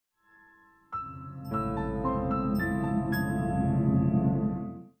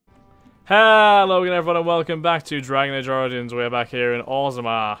Hello again everyone and welcome back to Dragon Age Origins. We're back here in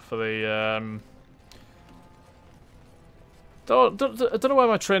Orzammar for the I don't know where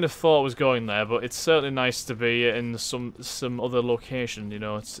my train of thought was going there, but it's certainly nice to be in some other location, you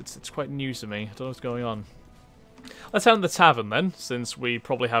know. It's quite new to me. I don't know what's going on. Let's head to the tavern then, since we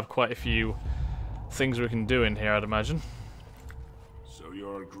probably have quite a few things we can do in here, I'd imagine. So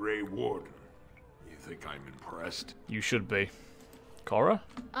you're a Grey Warden. You think I'm impressed? You should be. Cora?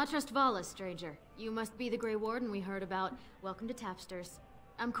 Atrust Vala, stranger. You must be the Grey Warden we heard about. Welcome to Tapsters.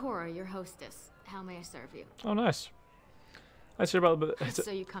 I'm Cora, your hostess. How may I serve you? Oh, nice. Let's hear about So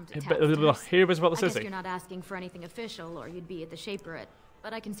you come to Tapsters. Hear a bit about the I city. guess you're not asking for anything official, or you'd be at the Shaperate.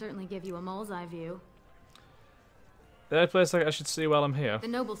 But I can certainly give you a mole's eye view. There a place I should see while I'm here? The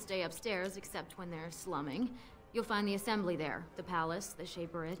nobles stay upstairs, except when they're slumming. You'll find the assembly there, the palace, the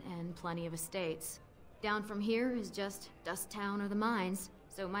Shaperate, and plenty of estates. Down from here is just Dust Town or the mines,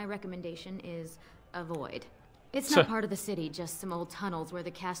 so my recommendation is avoid. It's not part of the city, just some old tunnels where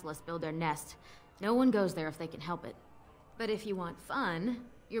the castlists build their nest. No one goes there if they can help it. But if you want fun,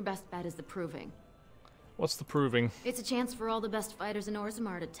 your best bet is the Proving. What's the Proving? It's a chance for all the best fighters in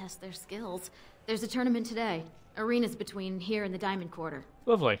Orzammar to test their skills. There's a tournament today. Arenas between here and the Diamond Quarter.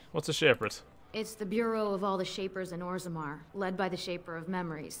 Lovely. What's a Shaperate? It's the bureau of all the Shapers in Orzammar, led by the Shaper of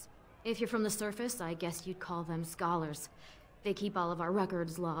Memories. If you're from the surface, I guess you'd call them scholars. They keep all of our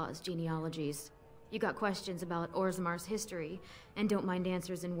records, laws, genealogies. You got questions about Orzammar's history, and don't mind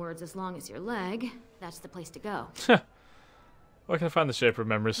answers in words as long as your leg, that's the place to go. Where can I find the Shaper of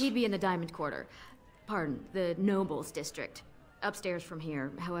Memories? He'd be in the Diamond Quarter. Pardon, the Nobles District. Upstairs from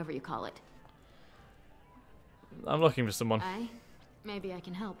here, however you call it. I'm looking for someone. Maybe I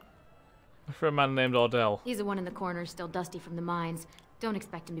can help. For a man named Ordell. He's the one in the corner, still dusty from the mines. Don't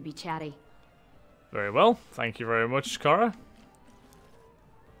expect him to be chatty. Very well. Thank you very much, Cora.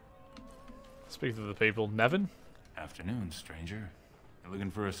 Speak to the people. Nevin? Afternoon, stranger. You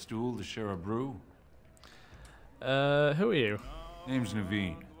looking for a stool to share a brew? Who are you? Name's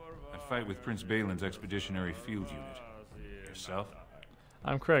Naveen. I fight with Prince Balin's Expeditionary Field Unit. Yourself?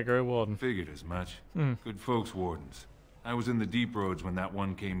 I'm Craig, Grey Warden. Figured as much. Good folks, Wardens. I was in the deep roads when that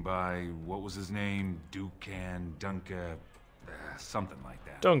one came by. What was his name? Dukan, Dunka, something like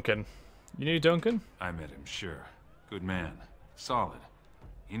that. Duncan. You knew Duncan? I met him, sure. Good man. Solid.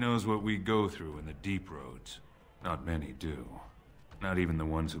 He knows what we go through in the deep roads. Not many do. Not even the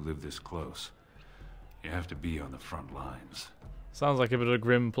ones who live this close. You have to be on the front lines. Sounds like a bit of a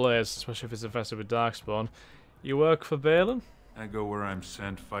grim place, especially if it's infested with Darkspawn. You work for Balin? I go where I'm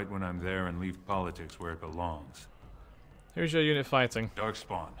sent, fight when I'm there, and leave politics where it belongs. Who's your unit fighting?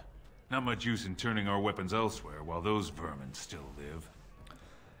 Darkspawn. Not much use in turning our weapons elsewhere while those vermin still live.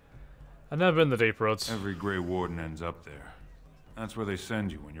 I've never been in the deep roads. Every Grey Warden ends up there. That's where they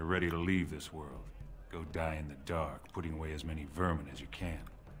send you when you're ready to leave this world. Go die in the dark, putting away as many vermin as you can.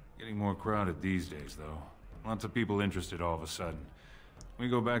 Getting more crowded these days, though. Lots of people interested all of a sudden. We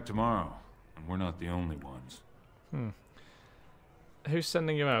go back tomorrow, and we're not the only ones. Who's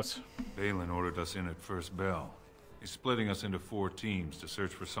sending you out? Balin ordered us in at first bell. He's splitting us into 4 teams to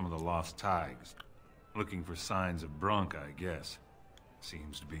search for some of the lost Tigers. Looking for signs of Branka, I guess.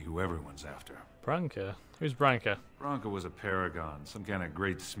 Seems to be who everyone's after. Branka? Who's Branka? Branka was a paragon, some kind of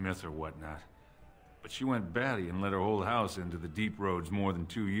great smith or whatnot. But she went batty and let her whole house into the deep roads more than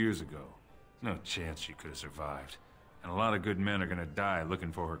 2 years ago. No chance she could have survived. And a lot of good men are gonna die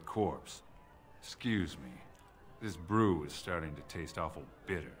looking for her corpse. Excuse me. This brew is starting to taste awful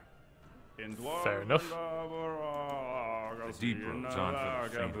bitter. Fair enough. The deep road's on for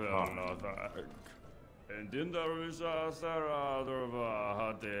the faint of heart. And in the Risha Saradova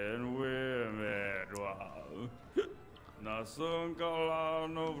Hatin Wimedwa Nasun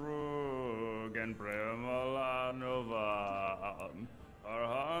Kalanovru and Premalanova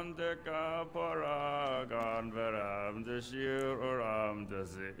Arhandeka Paragan Veram the Shir Uram the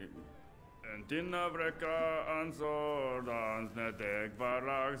Zing. And Tinavreka and Sordans Netek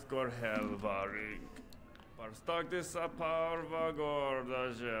Varaks Kor Helvaring. Parstaktis Aparva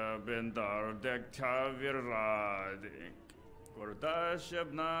Gordaja Bindar Dek Tavir Rading.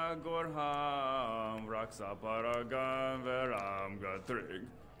 Gordashebna Gorham Raksa Paragan Veram Gatrig.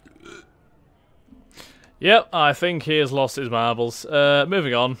 Yep, I think he has lost his marbles.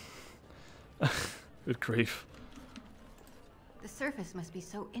 Moving on. Good grief. The surface must be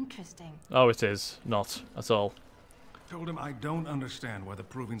so interesting. Oh, it is. Not at all. Told him I don't understand why the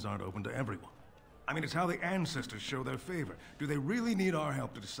provings aren't open to everyone. I mean, it's how the ancestors show their favor. Do they really need our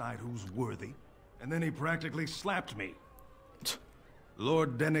help to decide who's worthy? And then he practically slapped me.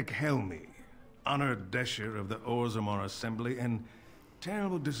 Lord Dennick Helmy, honored Desher of the Orzammar Assembly, and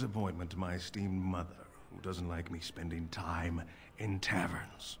terrible disappointment to my esteemed mother, who doesn't like me spending time in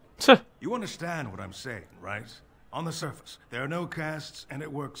taverns. You understand what I'm saying, right? On the surface, there are no castes and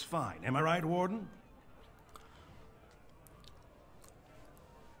it works fine. Am I right, Warden?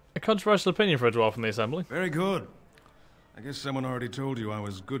 A controversial opinion for a dwarf in the assembly. Very good. I guess someone already told you I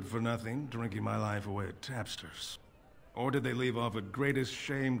was good for nothing, drinking my life away at tapsters. Or did they leave off at greatest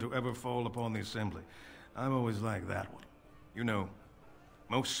shame to ever fall upon the assembly? I've always liked that one. You know,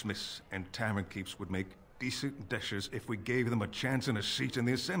 most smiths and tavern keeps would make decent dishes if we gave them a chance and a seat in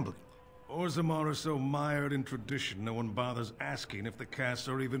the assembly. Orzammar are so mired in tradition, no one bothers asking if the castes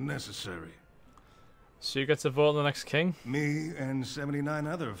are even necessary. So you get to vote on the next king? Me and 79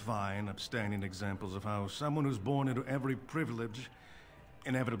 other fine, upstanding examples of how someone who's born into every privilege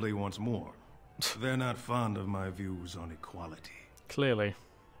inevitably wants more. They're not fond of my views on equality. Clearly.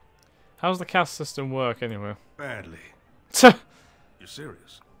 How's the caste system work anyway? Badly. You're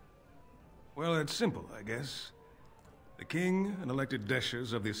serious? Well, it's simple, I guess. The king and elected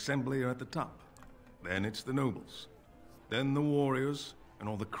deshers of the assembly are at the top. Then it's the nobles. Then the warriors and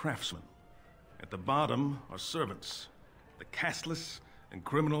all the craftsmen. At the bottom are servants. The casteless and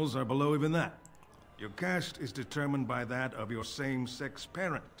criminals are below even that. Your caste is determined by that of your same-sex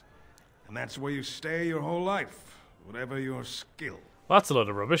parent. And that's where you stay your whole life, whatever your skill. That's a load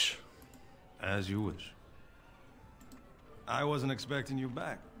of rubbish. As you wish. I wasn't expecting you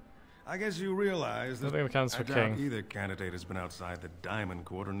back. I guess you realize that I doubt either candidate has been outside the Diamond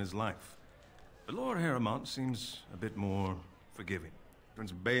Quarter in his life. But Lord Harrowmont seems a bit more forgiving.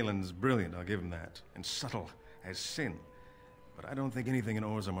 Prince Balin's brilliant, I'll give him that, and subtle as sin. But I don't think anything in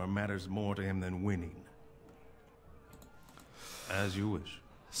Orzammar matters more to him than winning. As you wish.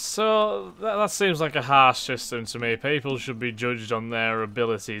 So, that seems like a harsh system to me. People should be judged on their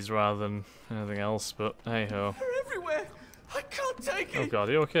abilities rather than anything else, but hey-ho. They're everywhere! I can't take it! Oh god,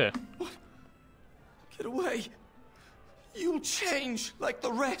 are you okay? What? Get away! You'll change like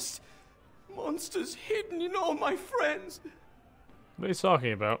the rest! Monsters hidden in all my friends! What are you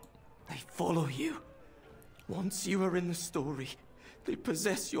talking about? They follow you. Once you are in the story, they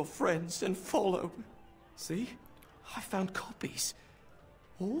possess your friends and follow. See? I found copies.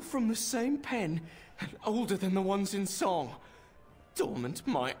 All from the same pen, and older than the ones in song. Dormant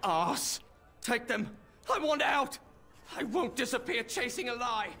my arse. Take them. I want out. I won't disappear chasing a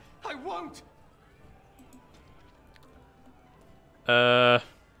lie. I won't.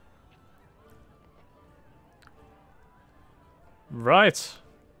 Right.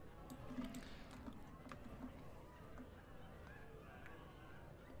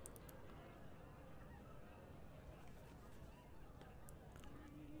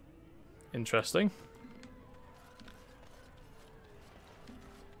 Interesting.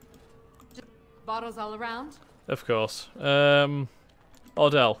 Bottles all around? Of course. Ordell.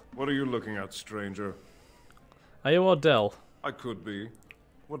 What are you looking at, stranger? Are you Ordell? I could be.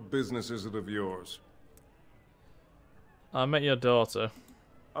 What business is it of yours? I met your daughter.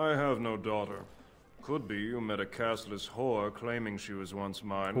 I have no daughter. Could be you met a castless whore claiming she was once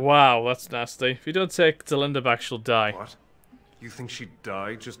mine. Wow, that's nasty. If you don't take Delinda back, she'll die. What? You think she'd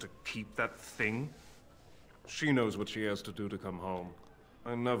die just to keep that thing? She knows what she has to do to come home.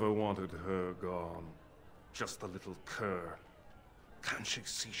 I never wanted her gone. Just the little cur. Can't she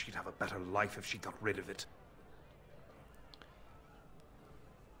see she'd have a better life if she got rid of it?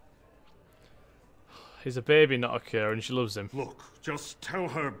 He's a baby, not a cur, and she loves him. Look, just tell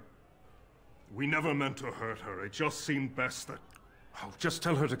her... We never meant to hurt her. It just seemed best that... Oh, just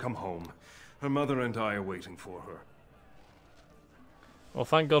tell her to come home. Her mother and I are waiting for her. Well,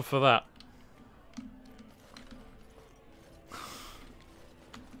 thank God for that.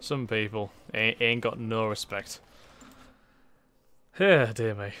 Some people ain't got no respect. Yeah,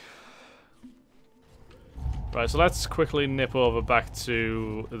 dear me. Right, so let's quickly nip over back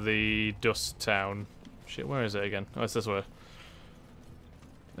to the Dust Town. Shit, where is it again? Oh, it's this way.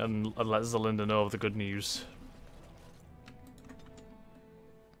 And let Zelinda know of the good news.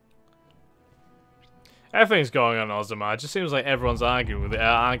 Everything's going on in Orzammar. It just seems like everyone's arguing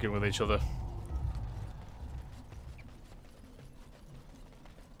with each other.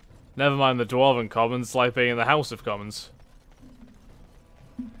 Never mind the Dwarven Commons, it's like being in the House of Commons.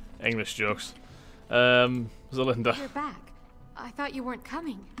 English jokes. Zelinda. You're back. I thought you weren't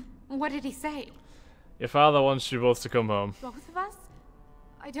coming. What did he say? Your father wants you both to come home. Both of us?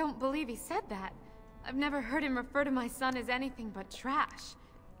 I don't believe he said that. I've never heard him refer to my son as anything but trash.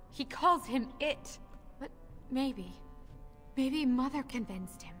 He calls him it. But maybe Mother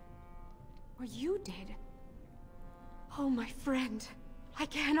convinced him. Or you did. Oh, my friend. I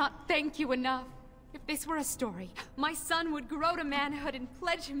cannot thank you enough. If this were a story, my son would grow to manhood and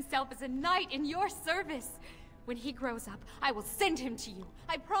pledge himself as a knight in your service. When he grows up, I will send him to you.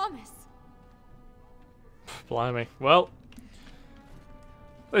 I promise. Blimey. Well,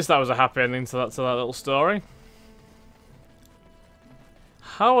 at least that was a happy ending to that little story.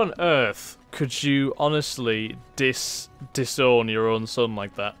 How on earth could you honestly disown your own son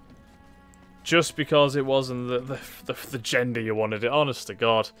like that? Just because it wasn't the gender you wanted it? Honest to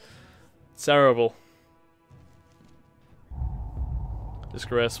God. Terrible.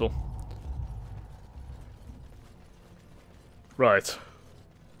 Disgraceful. Right.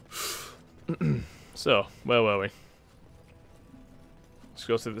 So, where were we? Let's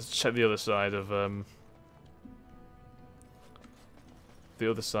go to check the other side of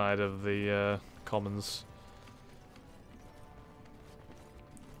the commons.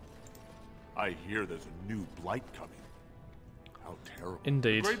 I hear there's a new blight coming. How terrible.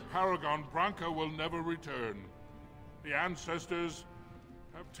 Indeed. The great paragon Branka will never return. The ancestors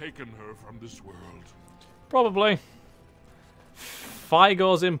have taken her from this world. Probably.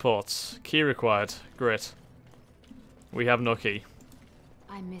 Figor's imports. Key required. Great. We have no key.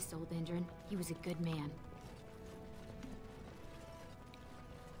 I miss old Indran. He was a good man.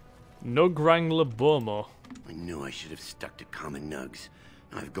 Nug Wrangler Bomo. I knew I should have stuck to common nugs.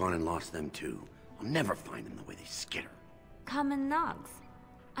 I've gone and lost them too. I'll never find them the way they skitter. Common nugs?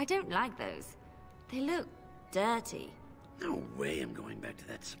 I don't like those. They look dirty. No way I'm going back to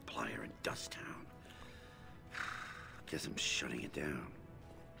that supplier in Dust Town. Guess I'm shutting it down.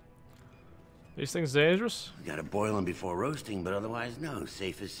 These things dangerous? You gotta boil them before roasting, but otherwise no,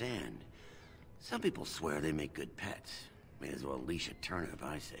 safe as sand. Some people swear they make good pets. May as well leash a turnip,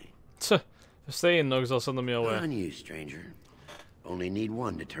 I say. Tuh. If stay in nugs, I'll send them your way. Good on you, stranger. Only need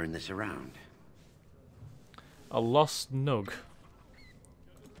one to turn this around. A lost nug.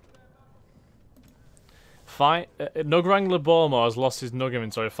 Nug Wrangler Bomo has lost his nug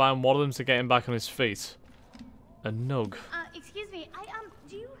inventory. Find one of them to get him back on his feet. A nug. Excuse me.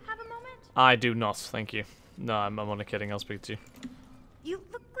 Do you have a moment? I do not, thank you. No, I'm only kidding. I'll speak to you. You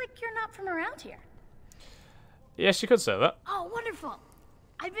look like you're not from around here. Yes, you could say that. Oh, wonderful.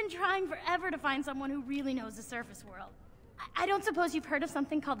 I've been trying forever to find someone who really knows the surface world. I don't suppose you've heard of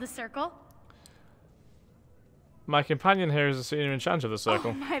something called the Circle? My companion here is a senior enchanter of the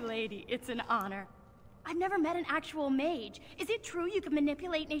Circle. Oh, my lady, it's an honor. I've never met an actual mage. Is it true you can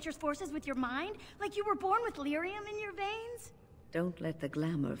manipulate nature's forces with your mind? Like you were born with lyrium in your veins? Don't let the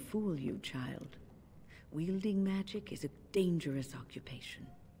glamour fool you, child. Wielding magic is a dangerous occupation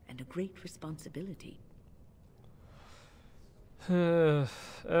and a great responsibility. Why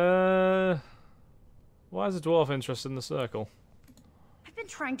is a dwarf interested in the Circle? I've been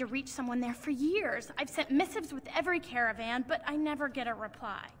trying to reach someone there for years. I've sent missives with every caravan, but I never get a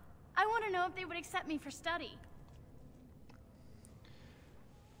reply. I want to know if they would accept me for study.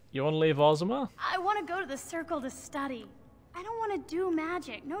 You want to leave Orzammar? I want to go to the Circle to study. I don't want to do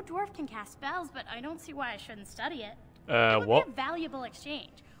magic. No dwarf can cast spells, but I don't see why I shouldn't study it. It would what? be a valuable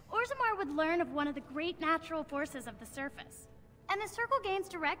exchange. Orzammar would learn of one of the great natural forces of the surface. And the Circle gains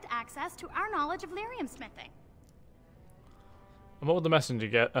direct access to our knowledge of lyrium smithing. And what would the messenger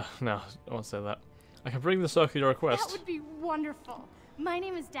get? No, I won't say that. I can bring the Circle your request. That would be wonderful. My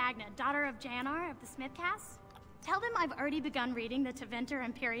name is Dagna, daughter of Janar of the Smithcast. Tell them I've already begun reading the Tevinter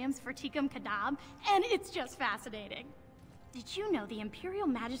Imperiums for Tikum Kadab, and it's just fascinating. Did you know the Imperial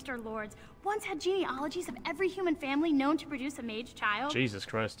Magister Lords once had genealogies of every human family known to produce a mage child? Jesus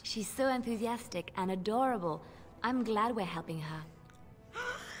Christ. She's so enthusiastic and adorable. I'm glad we're helping her.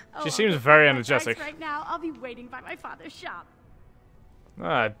 She seems very energetic. Right now, I'll be waiting by my father's shop.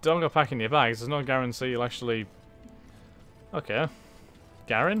 Don't go packing your bags. There's no guarantee you'll actually... Okay.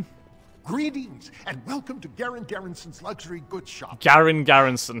 Garen? Greetings, and welcome to Garen Garrison's Luxury Goods Shop. Garen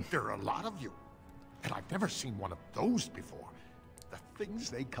Garrison. There are a lot of you, and I've never seen one of those before. The things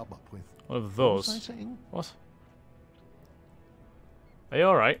they come up with. One of those? What was I saying? What? Are you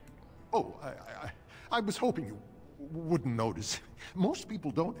alright? Oh, I was hoping you wouldn't notice. Most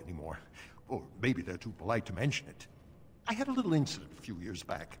people don't anymore. Or maybe they're too polite to mention it. I had a little incident a few years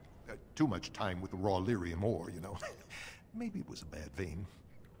back. Too much time with the raw lyrium ore, you know. Maybe it was a bad vein.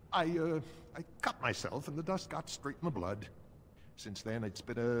 I cut myself and the dust got straight in the blood. Since then, it's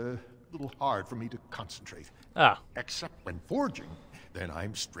been a little hard for me to concentrate. Except when forging. Then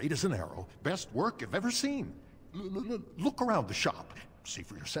I'm straight as an arrow. Best work you've ever seen. Look around the shop. See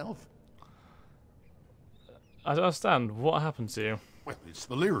for yourself. I don't understand. What happened to you? Well, it's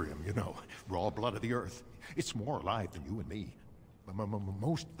the lyrium, you know. Raw blood of the earth. It's more alive than you and me.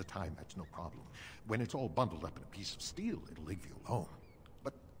 Most of the time, that's no problem. When it's all bundled up in a piece of steel, it'll leave you alone.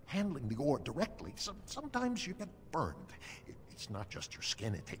 But handling the ore directly, sometimes you get burned. It's not just your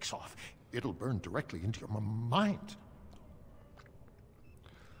skin it takes off. It'll burn directly into your mind.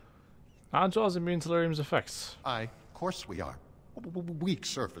 Aren't yours immune to lyrium's effects? Of course we are. Weak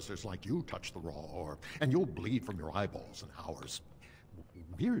surfacers like you touch the raw ore, and you'll bleed from your eyeballs in hours.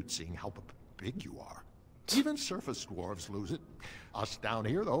 Weird seeing how big you are. Even surface dwarves lose it. Us down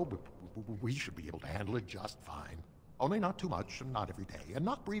here, though, we should be able to handle it just fine. Only not too much, and not every day, and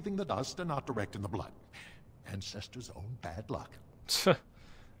not breathing the dust, and not direct in the blood. Ancestors' own bad luck. So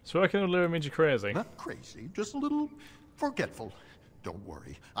working on lyrium made you crazy? Not crazy, just a little forgetful. Don't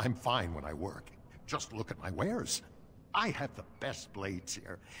worry, I'm fine when I work. Just look at my wares. I have the best blades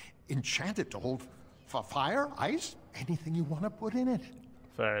here. Enchanted to hold fire, ice, anything you want to put in it.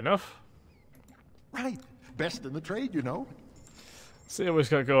 Fair enough. Right. Best in the trade, you know. See what he's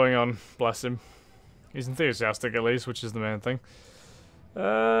got going on. Bless him. He's enthusiastic at least, which is the main thing.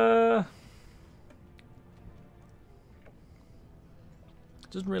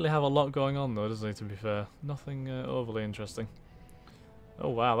 Doesn't really have a lot going on though, does he, to be fair? Nothing overly interesting. Oh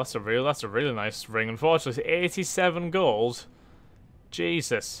wow, that's a really nice ring. Unfortunately, 87 gold.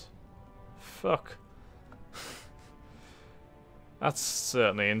 Jesus. Fuck. That's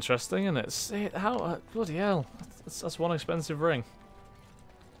certainly interesting, isn't it? See, how bloody hell. That's one expensive ring.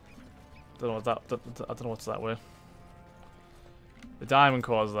 I don't know what's that way. The diamond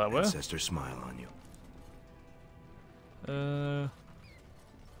core's that way. Ancestors smile on you.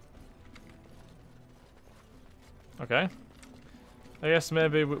 Okay. I guess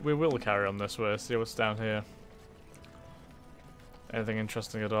maybe we will carry on this way, see what's down here. Anything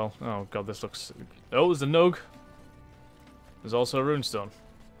interesting at all? Oh god, this looks... Oh, there's a nug. There's also a runestone.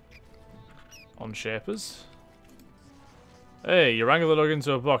 On Shapers. Hey, you wrangle the nug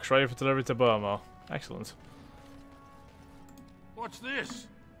into a box ready for delivery to Bioware. Excellent. What's this?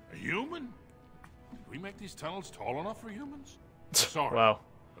 A human? Did we make these tunnels tall enough for humans? Sorry, wow.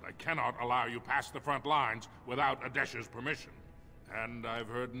 but I cannot allow you past the front lines without Adesha's permission. And I've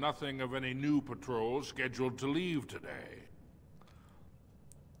heard nothing of any new patrols scheduled to leave today.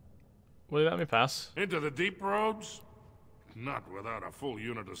 Will you let me pass? Into the deep roads? Not without a full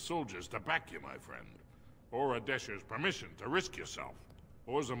unit of soldiers to back you, my friend. Or Adesha's permission to risk yourself.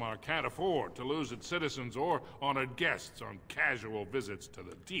 Orzammar can't afford to lose its citizens or honored guests on casual visits to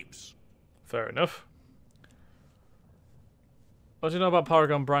the deeps. Fair enough. What do you know about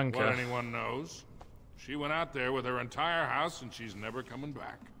Paragon Branca? What anyone knows. She went out there with her entire house and she's never coming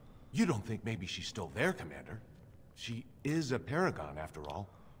back. You don't think maybe she's still there, Commander? She is a paragon, after all.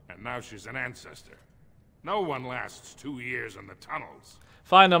 And now she's an ancestor. No one lasts 2 years in the tunnels.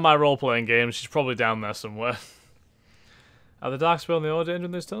 Find on my role-playing game, she's probably down there somewhere. Are the Darkspawn and the Order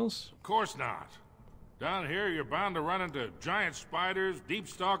in these tunnels? Of course not. Down here, you're bound to run into giant spiders, deep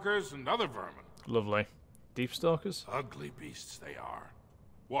stalkers, and other vermin. Lovely. Deep stalkers? Ugly beasts they are.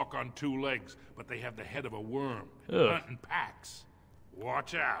 Walk on 2 legs, but they have the head of a worm. Ugh. Hunt in packs.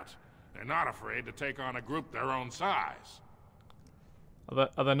 Watch out. They're not afraid to take on a group their own size.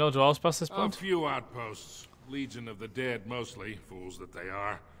 Are there no dwarves past this A point? few outposts. Legion of the Dead, mostly. Fools that they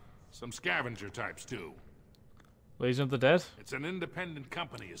are. Some scavenger types, too. Legion of the Dead? It's an independent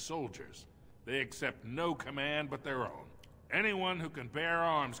company of soldiers. They accept no command but their own. Anyone who can bear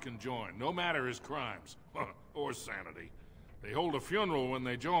arms can join, no matter his crimes. Or sanity. They hold a funeral when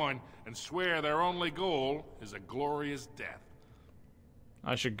they join, and swear their only goal is a glorious death.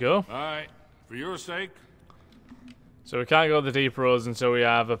 I should go. Aye. For your sake. So we can't go the deep roads until we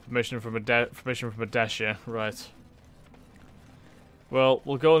have a permission from Adesha. Right. Well,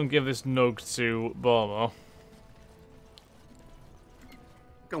 we'll go and give this nug to Bioware.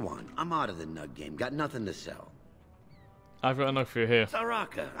 Go on, I'm out of the nug game. Got nothing to sell. I've got a nug for you here.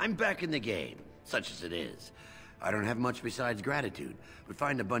 Saraka, I'm back in the game, such as it is. I don't have much besides gratitude, but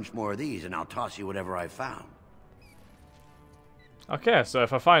find a bunch more of these and I'll toss you whatever I found. Okay, so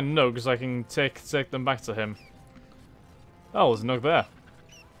if I find nugs, I can take them back to him. Oh, there's a nug there.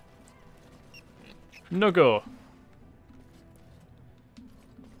 Nuggo.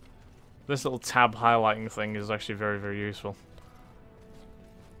 This little tab highlighting thing is actually very, very useful.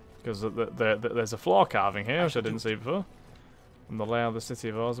 Because there's a floor carving here, which I didn't see before. From the layout of the city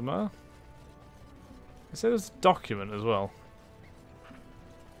of Orzammar. It said there's a document as well.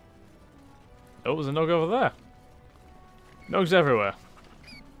 Oh, there's a nug over there. Nugs everywhere.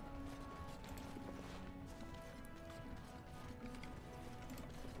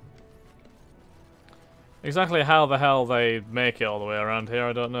 Exactly how the hell they make it all the way around here,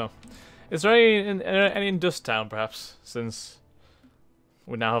 I don't know. Is there any in Dust Town, perhaps? Since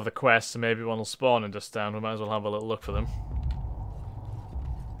we now have the quest, and maybe one will spawn in Dust Town, we might as well have a little look for them.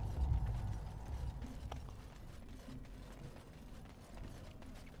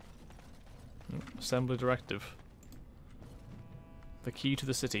 Assembly directive. The key to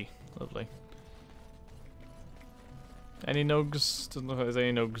the city. Lovely. Any nugs? Doesn't look like there's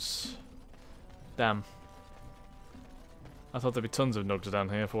any nugs. Damn. I thought there'd be tons of nugs down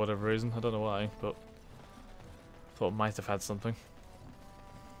here for whatever reason. I don't know why, but thought it might have had something.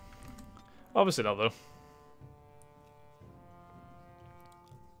 Obviously not, though.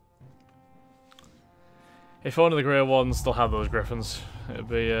 If only the Grey Wardens still had those griffins, it'd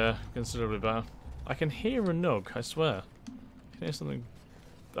be considerably better. I can hear a nug, I swear. I can hear something.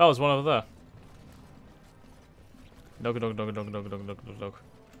 Oh, there's one over there. Nug, nug, nug, nug, nug, nug, nug, nug, nug.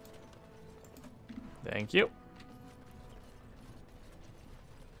 Thank you.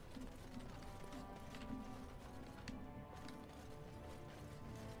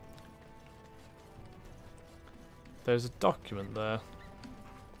 There's a document there.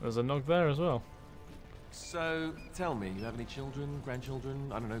 There's a nug there as well. So, tell me, you have any children,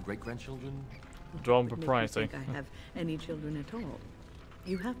 grandchildren, I don't know, great-grandchildren? Drawn What makes you propriety. think I have any children at all?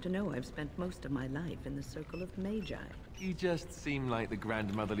 You have to know I've spent most of my life in the circle of magi. You just seem like the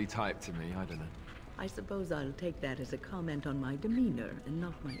grandmotherly type to me, I don't know. I suppose I'll take that as a comment on my demeanor and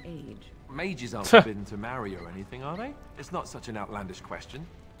not my age. Mages aren't forbidden to marry or anything, are they? It's not such an outlandish question.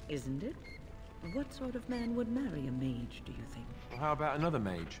 Isn't it? What sort of man would marry a mage, do you think? Well, how about another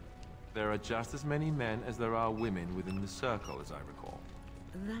mage? There are just as many men as there are women within the circle, as I recall.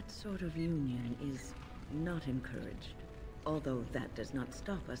 That sort of union is not encouraged. Although that does not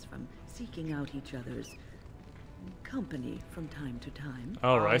stop us from seeking out each other's company from time to time.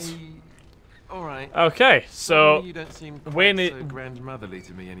 Alright. Alright. Okay, so you don't seem quite Wayne so grandmotherly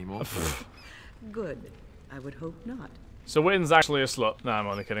to me anymore. Good. I would hope not. So Witten's actually a slut. No, I'm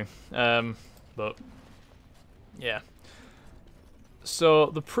only kidding. But yeah. So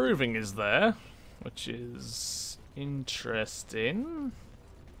the proving is there, which is interesting.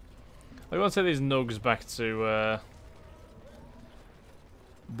 I want to take these nugs back to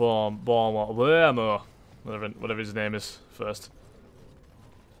Orzammar, whatever his name is first.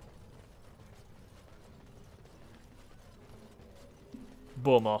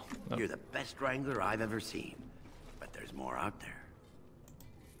 Orzammar. No. You're the best wrangler I've ever seen, but there's more out there.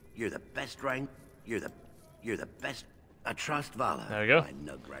 You're the best You're the best. A trust Vala. There we go. My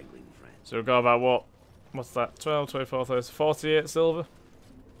nug wrangling friend. So we've got about what's that? 12, 24, 30, 48 silver.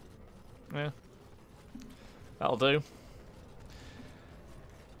 Yeah. That'll do.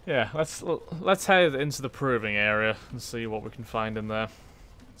 Yeah, let's head into the proving area and see what we can find in there.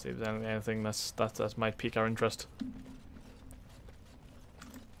 See if there's anything that might pique our interest.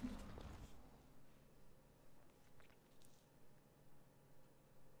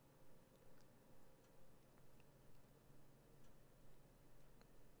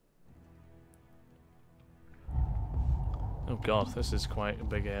 Oh god, this is quite a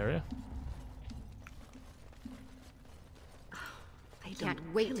big area. They Can't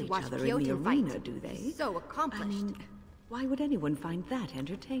don't wait kill to each watch other in the Piotr arena, fight. do they? So accomplished. I mean, why would anyone find that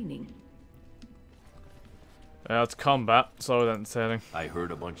entertaining? It's combat, so entertaining. I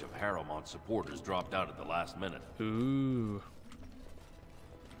heard a bunch of Harrowmont supporters dropped out at the last minute. Ooh.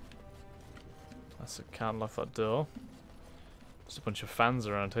 Can't lock that door. There's a bunch of fans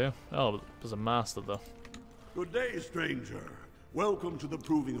around here. Oh, but there's a master though. Good day, stranger. Welcome to the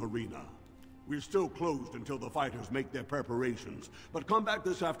proving arena. We're still closed until the fighters make their preparations, but come back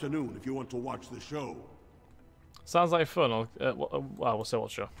this afternoon if you want to watch the show. Sounds like fun. We'll say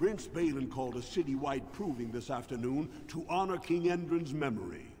what show. Prince Balin called a citywide proving this afternoon to honor King Endrin's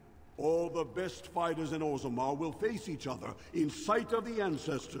memory. All the best fighters in Orzammar will face each other in sight of the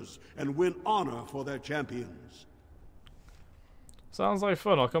ancestors and win honor for their champions. Sounds like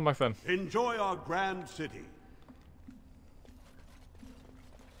fun. I'll come back then. Enjoy our grand city.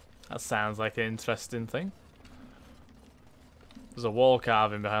 That sounds like an interesting thing. There's a wall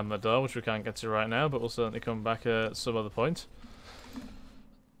carving behind the door, which we can't get to right now, but we'll certainly come back at some other point.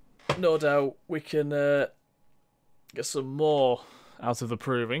 No doubt we can get some more out of the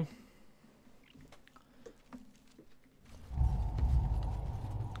proving.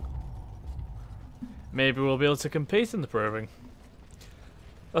 Maybe we'll be able to compete in the proving.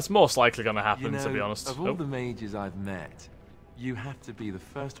 That's most likely going to happen, to be honest. Of all the mages I've met, you have to be the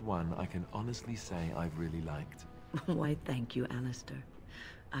first one I can honestly say I've really liked. Why, thank you, Alistair.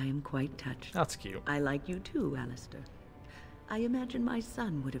 I am quite touched. That's cute. I like you too, Alistair. I imagine my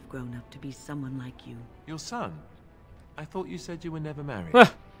son would have grown up to be someone like you. Your son? I thought you said you were never married.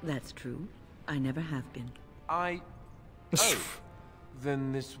 That's true. I never have been. Oh.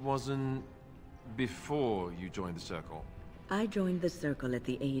 Then this wasn't before you joined the Circle? I joined the Circle at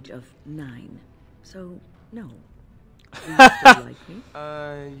the age of 9. So, no. Do you still like me?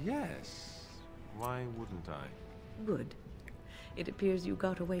 Yes. Why wouldn't I? Good. It appears you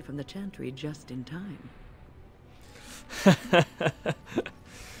got away from the Chantry just in time.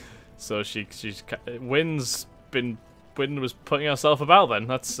 So Wynn was putting herself about then.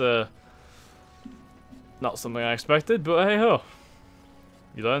 That's not something I expected, but hey ho.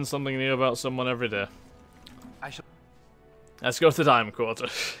 You learn something new about someone every day. Let's go to the Diamond Quarter.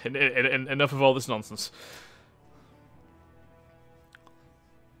 Enough of all this nonsense.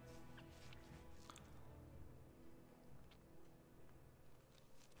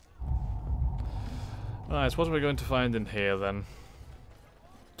 Right, what are we going to find in here then?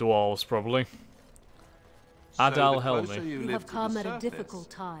 Dwarves, probably. Adal Helmi. You have come at a difficult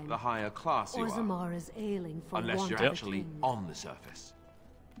time. The higher class you are. Orzammar is ailing for Unless want you're of a actually king. on the surface.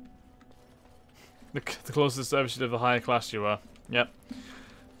 The closest service you to the higher class you are. Yep.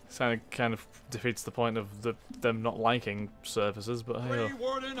 Kind of defeats the point of them not liking services, but hey. Grey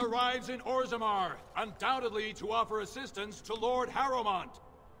Warden arrives in Orzammar, undoubtedly to offer assistance to Lord Harrowmont.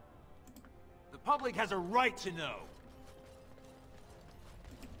 The public has a right to know.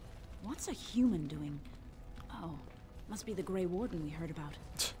 What's a human doing? Oh, must be the Grey Warden we heard about.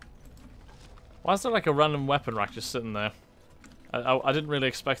 Why is there like a random weapon rack just sitting there? I didn't really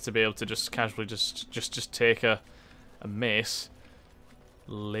expect to be able to just casually just take a mace.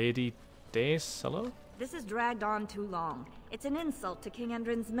 Lady Dace, hello? This has dragged on too long. It's an insult to King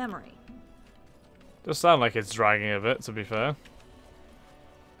Endrin's memory. Does sound like it's dragging a bit, to be fair.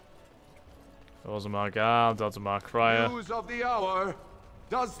 Orzammar Guard, Orzammar Crier. News of the hour.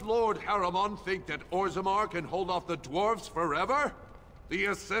 Does Lord Harrowmont think that Orzammar can hold off the dwarves forever? The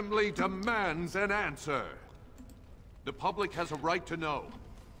Assembly demands an answer. The public has a right to know.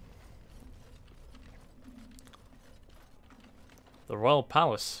 The Royal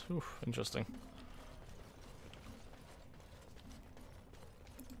Palace. Oof, interesting.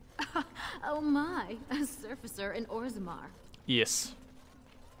 Oh my, a surfacer in Orzammar. Yes.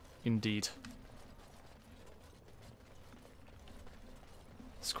 Indeed.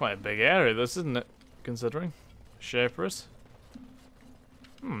 It's quite a big area, this, isn't it? Considering. Shape for it.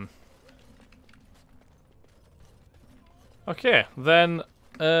 Okay, then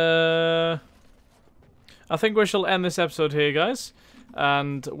I think we shall end this episode here, guys,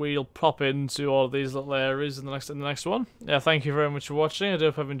 and we'll pop into all of these little areas in the next one. Yeah, thank you very much for watching. I do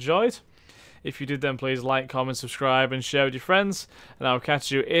hope you've enjoyed. If you did, then please like, comment, subscribe, and share with your friends. And I'll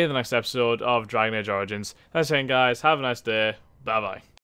catch you in the next episode of Dragon Age Origins. Thanks again, guys. Have a nice day. Bye bye.